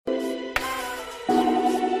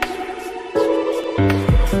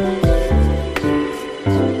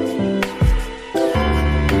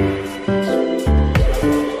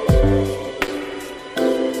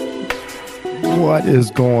What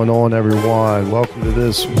is going on, everyone? Welcome to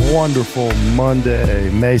this wonderful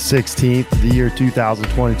Monday, May 16th, the year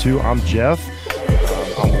 2022. I'm Jeff.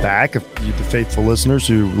 I'm back. If you, the faithful listeners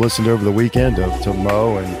who listened over the weekend to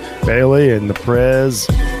Mo and Bailey and the Prez,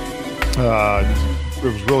 it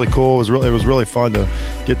was really cool. It was really fun to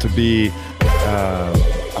get to be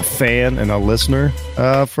a fan and a listener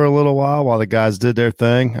for a little while the guys did their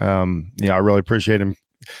thing. I really appreciate them.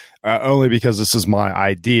 Only because this is my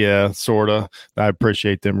idea, sort of. I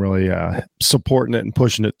appreciate them really supporting it and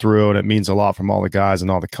pushing it through, and it means a lot from all the guys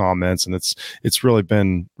and all the comments. And it's really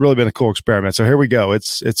been a cool experiment. So here we go.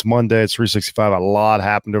 It's Monday. It's 365. A lot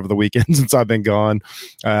happened over the weekend since I've been gone.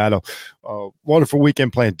 I had a wonderful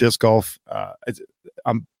weekend playing disc golf.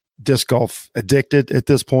 I'm disc golf addicted at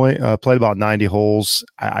this point. Played about 90 holes.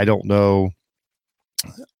 I don't know.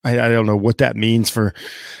 I don't know what that means for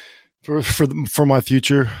my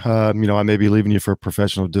future. I may be leaving you for a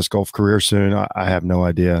professional disc golf career soon. I have no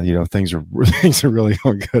idea. Things are really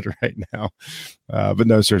going good right now. But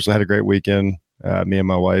no, seriously, I had a great weekend. Me and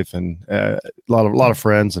my wife and a lot of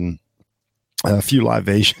friends and a few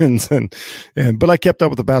libations but I kept up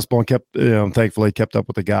with the basketball and thankfully kept up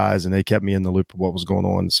with the guys, and they kept me in the loop of what was going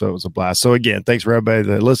on. So it was a blast. So again, thanks for everybody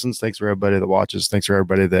that listens. Thanks for everybody that watches. Thanks for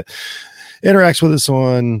everybody that interacts with us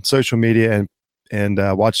on social media and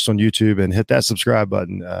watch us on YouTube and hit that subscribe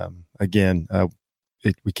button.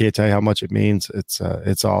 We can't tell you how much it means.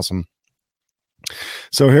 It's awesome.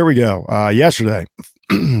 So here we go. Yesterday,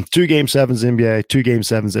 2 Game 7s NBA, 2 Game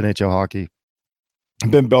 7s NHL hockey. I've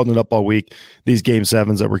been building it up all week. These Game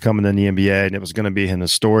 7s that were coming in the NBA, and it was going to be an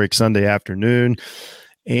historic Sunday afternoon,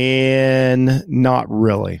 and not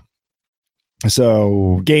really.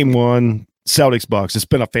 So Game 1, Celtics Bucks. It's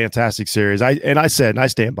been a fantastic series. I said, and I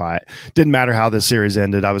stand by it. Didn't matter how this series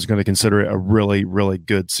ended. I was going to consider it a really, really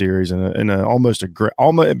good series, and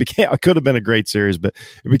it could have been a great series, but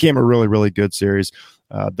it became a really, really good series.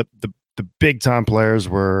 The big time players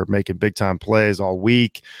were making big time plays all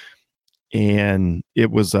week, and it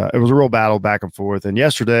was a real battle back and forth. And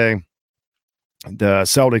yesterday, the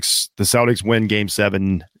Celtics win Game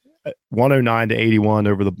 7. 109-81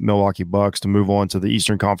 over the Milwaukee Bucks to move on to the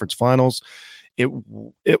Eastern Conference Finals. It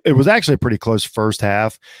was actually a pretty close first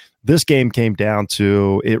half. This game came down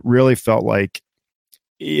to, it really felt like,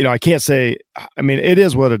 I can't say, it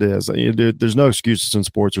is what it is. There's no excuses in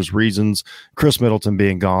sports. There's reasons. Chris Middleton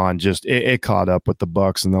being gone, just it caught up with the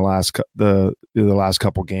Bucks in the last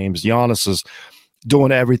couple games. Giannis is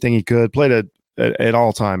doing everything he could, played an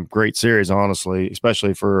all-time great series, honestly,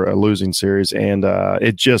 especially for a losing series. And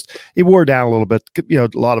it wore down a little bit, a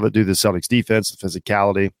lot of it due to the Celtics defense, the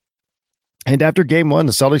physicality. And after Game 1,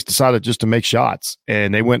 the Celtics decided just to make shots,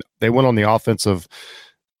 and they went on the offensive,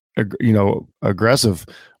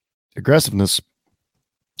 aggressiveness.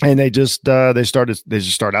 And they just started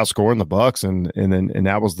outscoring the Bucks, and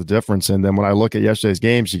that was the difference. And then when I look at yesterday's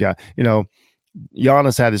games, you got,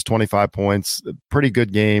 Giannis had his 25 points, pretty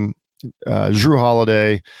good game. Jrue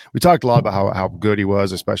Holiday, we talked a lot about how good he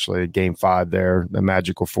was, especially at Game 5 there, the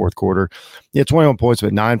magical fourth quarter. He had 21 points,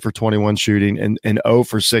 but 9 for 21 shooting and 0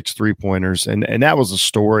 for 6 3-pointers. And that was the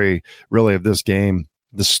story, really, of this game.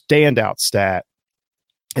 The standout stat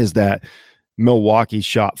is that Milwaukee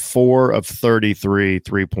shot 4 of 33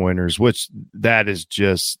 3-pointers, which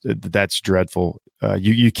that's dreadful.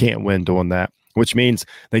 You can't win doing that, which means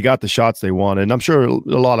they got the shots they wanted. And I'm sure a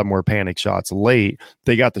lot of them were panic shots late.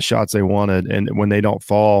 They got the shots they wanted, and when they don't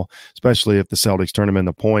fall, especially if the Celtics turn them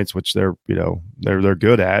into points, which they're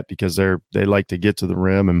good at, because they like to get to the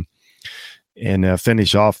rim and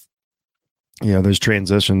finish off those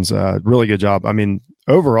transitions. Really good job.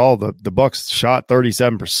 Overall the Bucks shot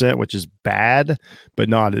 37%, which is bad, but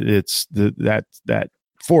not. It's that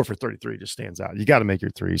 4 for 33 just stands out. You got to make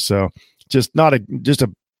your threes. So just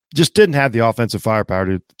didn't have the offensive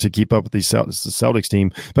firepower to keep up with the Celtics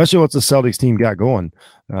team, especially once the Celtics team got going.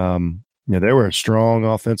 They were a strong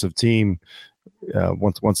offensive team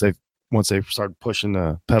once they started pushing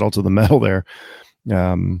the pedal to the metal there.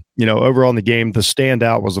 Overall in the game, the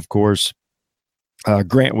standout was, of course,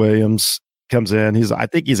 Grant Williams comes in. I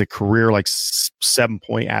think he's a career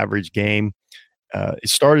 7-point average game. He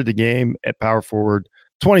started the game at power forward,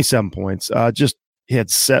 27 points. He had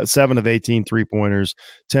 7 of 18 3-pointers,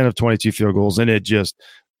 10 of 22 field goals, and it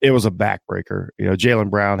was a backbreaker. Jaylen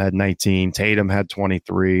Brown had 19, Tatum had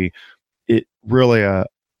 23. It really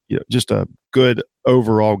just a good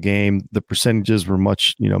overall game. The percentages were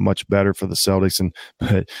much better for the Celtics,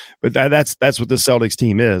 but that's what the Celtics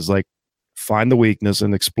team is. Find the weakness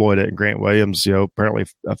and exploit it. And Grant Williams, apparently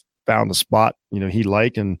found a spot he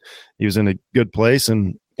liked, and he was in a good place,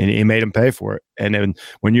 and he made him pay for it. And then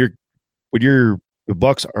when you're the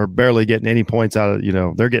Bucks are barely getting any points out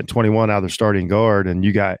of, they're getting 21 out of their starting guard, and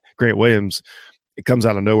you got Grant Williams. It comes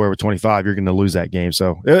out of nowhere with 25. You're going to lose that game.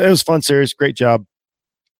 So it was a fun series. Great job.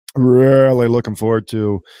 Really looking forward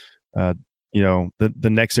to, the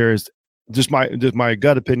next series. Just my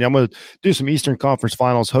gut opinion. I'm going to do some Eastern Conference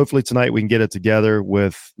Finals. Hopefully tonight we can get it together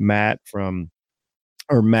with Matt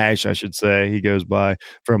or Mash, I should say. He goes by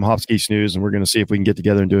from Hopsky Snooze, and we're going to see if we can get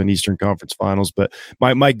together and do an Eastern Conference Finals. But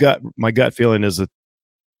my gut feeling is that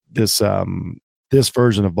this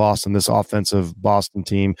version of Boston, this offensive Boston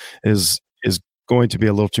team, is going to be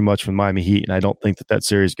a little too much for the Miami Heat, and I don't think that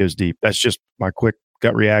series goes deep. That's just my quick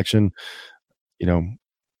gut reaction.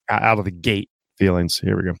 Out of the gate feelings.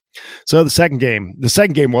 Here we go. So the second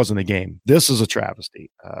game wasn't a game. This is a travesty.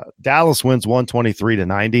 Dallas wins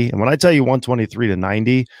 123-90. And when I tell you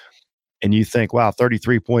 123-90, and you think, wow,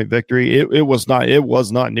 33-point victory, it was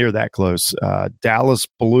not near that close. Dallas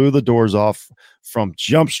blew the doors off from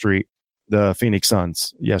Jump Street, the Phoenix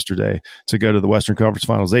Suns, yesterday to go to the Western Conference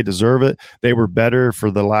Finals. They deserve it. They were better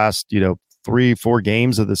for the last, 3-4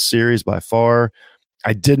 games of the series by far.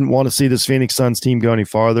 I didn't want to see this Phoenix Suns team go any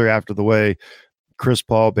farther after the way Chris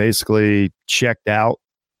Paul basically checked out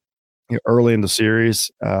early in the series.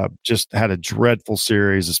 Just had a dreadful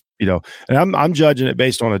series, and I'm judging it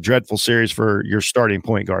based on a dreadful series for your starting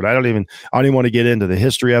point guard. I don't even want to get into the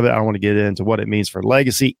history of it. I don't want to get into what it means for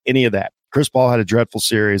legacy, any of that. Chris Paul had a dreadful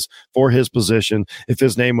series for his position. If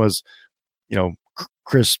his name was,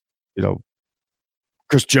 Chris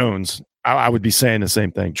Jones, I would be saying the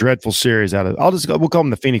same thing. Dreadful series we'll call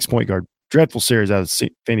him the Phoenix point guard. Dreadful series out of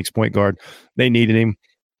Phoenix point guard. They needed him,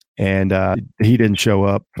 and he didn't show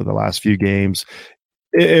up for the last few games.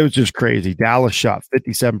 It was just crazy. Dallas shot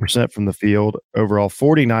 57% from the field overall,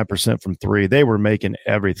 49% from three. They were making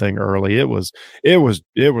everything early. It was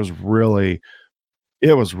really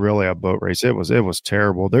a boat race. It was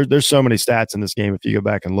terrible. There's so many stats in this game. If you go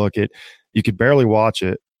back and look at, you could barely watch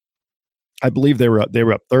it. I believe they were up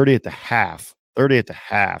 30 at the half.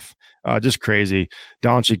 Just crazy.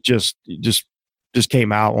 Doncic just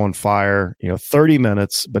came out on fire. 30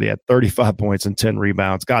 minutes, but he had 35 points and 10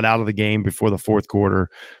 rebounds. Got out of the game before the fourth quarter.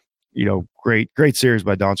 Great series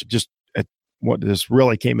by Doncic. Just this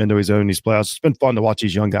really came into his own in these playoffs. It's been fun to watch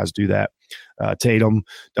these young guys do that. Tatum,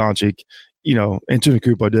 Doncic, and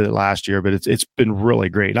Antetokounmpo did it last year, but it's been really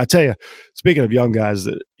great. And I tell you, speaking of young guys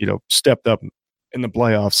that stepped up in the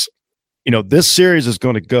playoffs. This series is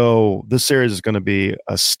going to be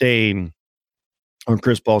a stain on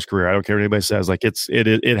Chris Paul's career. I don't care what anybody says. Like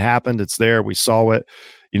it happened. It's there. We saw it.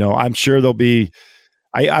 I'm sure there'll be,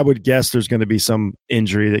 I would guess there's going to be some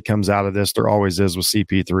injury that comes out of this. There always is with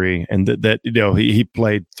CP3, and that he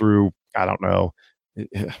played through, I don't know,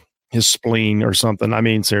 his spleen or something. I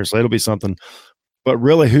mean, seriously, it'll be something. But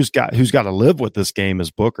really, who's got to live with this game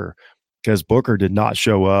is Booker, because Booker did not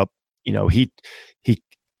show up.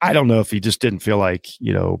 I don't know if he just didn't feel like,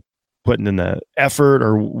 putting in the effort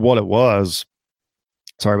or what it was.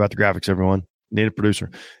 Sorry about the graphics, everyone. Need a producer.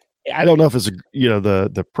 I don't know if it's,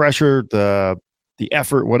 the pressure, the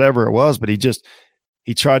effort, whatever it was, but he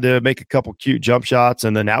tried to make a couple cute jump shots,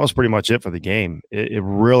 and then that was pretty much it for the game. It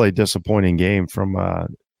really disappointing game from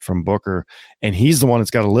Booker, and he's the one that's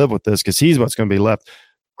got to live with this because he's what's going to be left.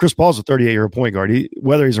 Chris Paul's a 38-year-old point guard.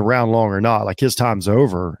 Whether he's around long or not, like his time's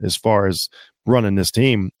over as far as running this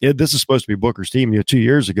team. This is supposed to be Booker's team. 2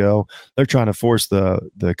 years ago, they're trying to force the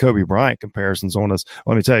Kobe Bryant comparisons on us.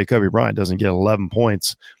 Let me tell you, Kobe Bryant doesn't get 11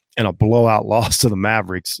 points in a blowout loss to the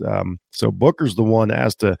Mavericks. So Booker's the one that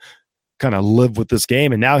has to kind of live with this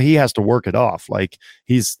game, and now he has to work it off. Like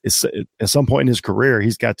at some point in his career,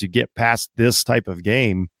 he's got to get past this type of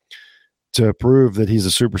game to prove that he's a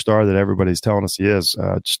superstar that everybody's telling us he is.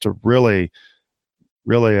 Just a really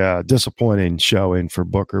disappointing showing for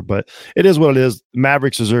Booker, but it is what it is.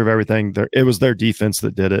 Mavericks deserve everything. It was their defense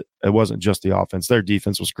that did it. It wasn't just the offense. Their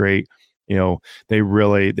defense was great. They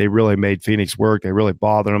really made Phoenix work. They really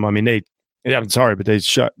bothered them. I mean, I'm sorry, but they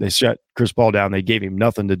shut Chris Paul down. They gave him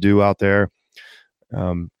nothing to do out there.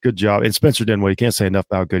 Good job. And Spencer Dinwiddie, you can't say enough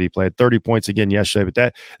about how good he played. 30 points again yesterday,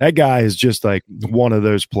 but that guy is just like one of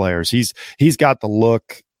those players. He's got the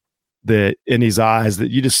look that in his eyes that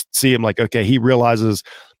you just see him like, okay, he realizes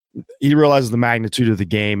the magnitude of the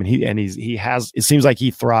game, and it seems like he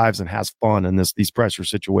thrives and has fun in these pressure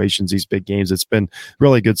situations, these big games. It's been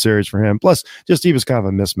really good series for him. Plus, just he was kind of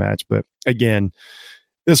a mismatch, but again,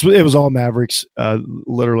 it was all Mavericks.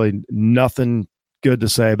 Literally nothing good to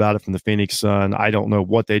say about it from the Phoenix Sun. I don't know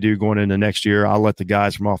what they do going into next year. I'll let the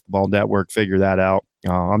guys from Off the Ball Network figure that out.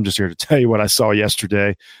 I'm just here to tell you what I saw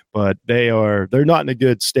yesterday, but they're not in a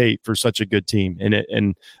good state for such a good team.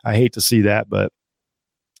 And I hate to see that, but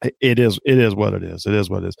It is what it is. It is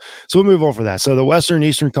what it is. So we'll move on for that. So the Western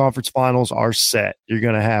Eastern Conference Finals are set. You're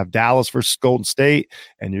going to have Dallas versus Golden State,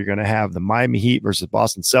 and you're going to have the Miami Heat versus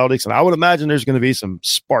Boston Celtics. And I would imagine there's going to be some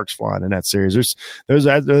sparks flying in that series. Those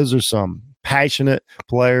are some passionate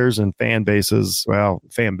players and fan bases. Well,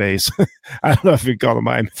 fan base. I don't know if you call the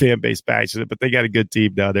Miami fan base passionate, but they got a good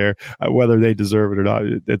team down there. Whether they deserve it or not,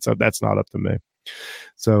 that's not up to me.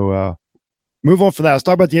 So move on for that. Let's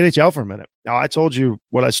talk about the NHL for a minute. Now, I told you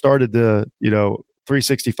when I started the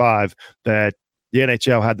 365 that the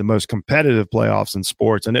NHL had the most competitive playoffs in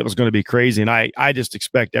sports, and it was going to be crazy. And I just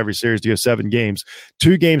expect every series to go 7 games.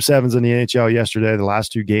 2 game 7s in the NHL yesterday, the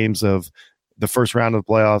last 2 games of the first round of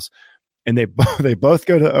the playoffs. And they both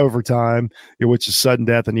go to overtime, which is sudden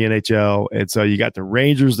death in the NHL. And so you got the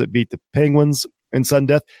Rangers that beat the Penguins in sudden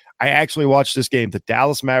death. I actually watched this game. The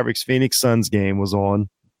Dallas Mavericks Phoenix Suns game was on,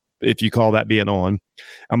 if you call that being on.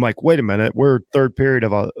 I'm like, wait a minute, we're third period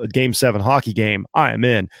of a game 7 hockey game. I am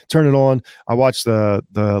in. Turn it on. I watch the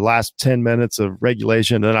last 10 minutes of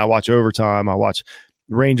regulation. Then I watch overtime. I watch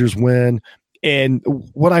Rangers win. And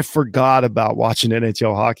what I forgot about watching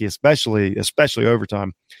NHL hockey, especially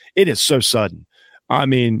overtime, it is so sudden. I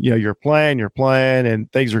mean, you're playing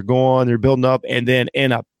and things are going, they're building up. And then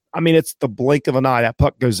it's the blink of an eye. That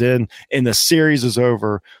puck goes in and the series is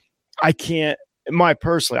over. I can't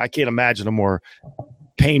imagine a more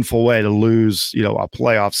painful way to lose, a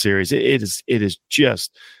playoff series. It is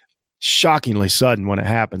just shockingly sudden when it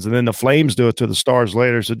happens. And then the Flames do it to the Stars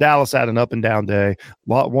later. So Dallas had an up and down day.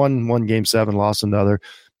 One game 7, lost another.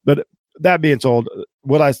 But that being told,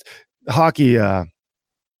 hockey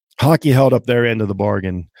held up their end of the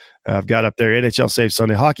bargain. I've got up there NHL Save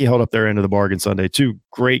Sunday. Hockey held up their end of the bargain Sunday. 2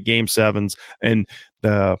 great game 7s, and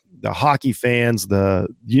the hockey fans,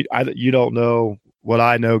 you don't know what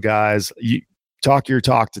I know, guys. You talk your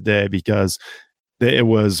talk today, because it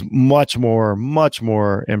was much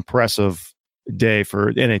more impressive day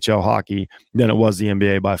for NHL hockey than it was the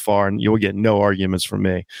NBA by far, and you'll get no arguments from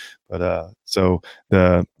me. But so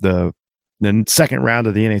the second round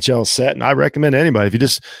of the NHL is set, and I recommend anybody, if you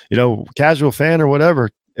just casual fan or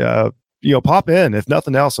whatever, pop in, if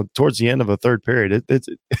nothing else, towards the end of a third period. It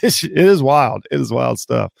is wild. It is wild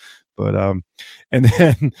stuff. But and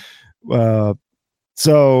then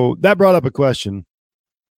so that brought up a question,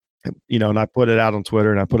 and I put it out on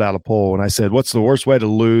Twitter, and I put out a poll, and I said, what's the worst way to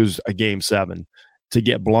lose a game 7? To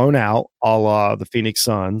get blown out, a la the Phoenix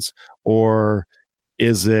Suns, or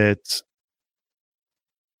is it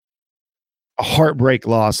a heartbreak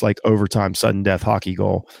loss like overtime sudden death hockey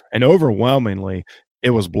goal? And overwhelmingly,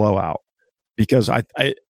 it was blowout, because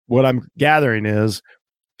what I'm gathering is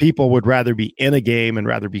people would rather be in a game and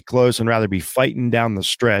rather be close and rather be fighting down the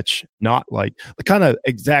stretch, not like the kind of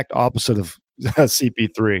exact opposite of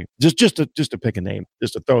CP3. Just to pick a name,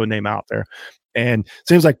 just to throw a name out there. And it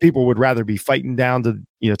seems like people would rather be fighting down to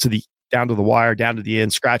down to the wire, down to the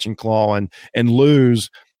end, scratch and claw, and lose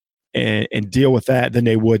and deal with that than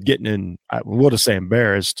they would getting in, I would say,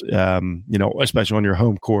 embarrassed, especially on your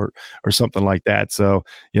home court or something like that. So,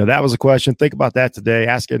 that was a question. Think about that today.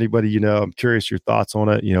 Ask anybody, I'm curious your thoughts on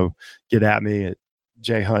it. Get at me at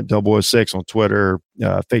jhunt006 on Twitter,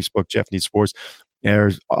 Facebook, Jeff Needs Sports.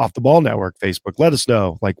 There's Off the Ball Network Facebook. Let us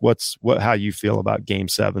know, like, how you feel about game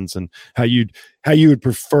 7s and how you would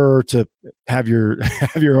prefer to have your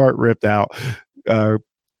heart ripped out,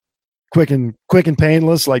 quick and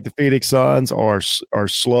painless like the Phoenix Suns, are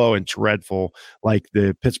slow and dreadful like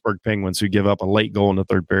the Pittsburgh Penguins, who give up a late goal in the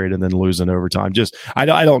third period and then lose in overtime. Just I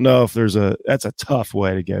don't know if that's a tough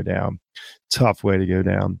way to go down.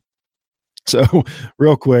 So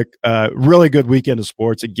real quick, really good weekend of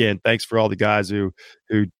sports. Again, thanks for all the guys who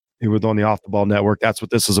were on the Off the Ball Network. That's what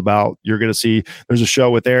this is about. You're going to see there's a show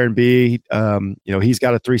with Aaron B. He's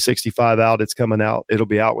got a 365 out. It's coming out. It'll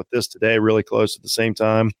be out with this today, really close at the same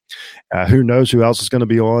time. Who knows who else is going to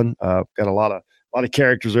be on? Got a lot of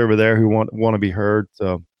characters over there who want to be heard.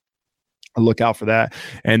 So look out for that.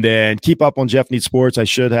 And then keep up on Jeff Needs Sports. I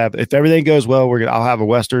should have, if everything goes well, I'll have a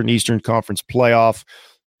Western Eastern Conference playoff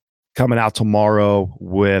coming out tomorrow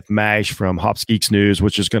with Mash from Hops Geeks News,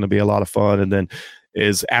 which is going to be a lot of fun. And then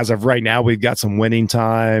as of right now, we've got some winning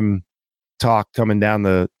time talk coming down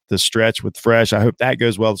the stretch with Fresh. I hope that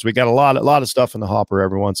goes well. So we got a lot of stuff in the hopper,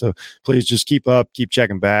 everyone. So please just keep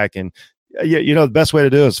checking back. And the best way to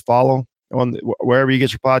do it is follow on wherever you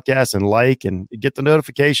get your podcast and like and get the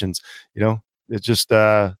notifications. It's just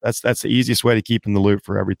that's the easiest way to keep in the loop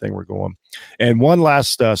for everything we're going. And one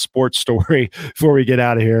last sports story before we get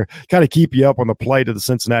out of here, kind of keep you up on the plight of the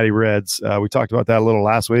Cincinnati Reds. We talked about that a little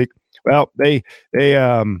last week. Well, they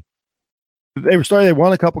They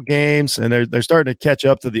won a couple games, and they're starting to catch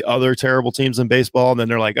up to the other terrible teams in baseball. And then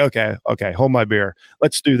they're like, okay, hold my beer.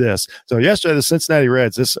 Let's do this. So yesterday, the Cincinnati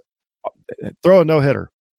Reds, throw a no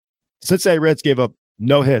hitter. Cincinnati Reds gave up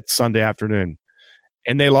no hits Sunday afternoon,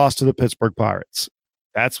 and they lost to the Pittsburgh Pirates.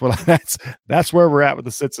 That's where we're at with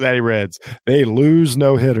the Cincinnati Reds. They lose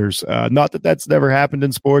no hitters. Not that that's never happened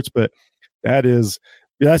in sports, but that's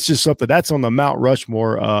just something that's on the Mount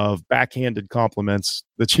Rushmore of backhanded compliments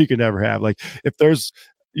that you can never have. Like if there's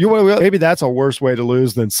maybe that's a worse way to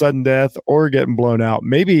lose than sudden death or getting blown out.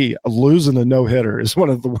 Maybe losing a no hitter is one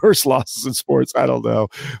of the worst losses in sports. I don't know,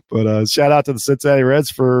 but shout out to the Cincinnati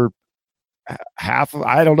Reds for I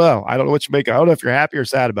don't know what you make. I don't know if you're happy or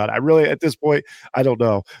sad about it. I really, at this point, I don't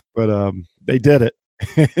know, but they did it.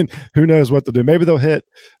 And who knows what to do? Maybe they'll hit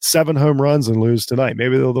 7 home runs and lose tonight.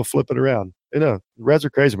 Maybe they'll flip it around. You know, the Reds are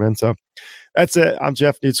crazy, man. So that's it. I'm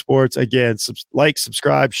Jeff Needs Sports. Again,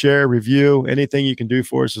 subscribe, share, review. Anything you can do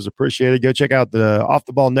for us is appreciated. Go check out the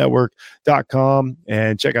offtheballnetwork.com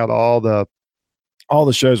and check out all the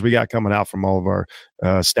shows we got coming out from all of our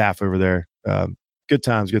staff over there. Good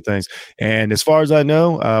times, good things. And as far as I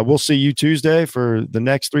know, we'll see you Tuesday for the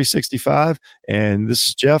next 365. And this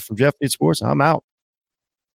is Jeff from Jeff Needs Sports. I'm out.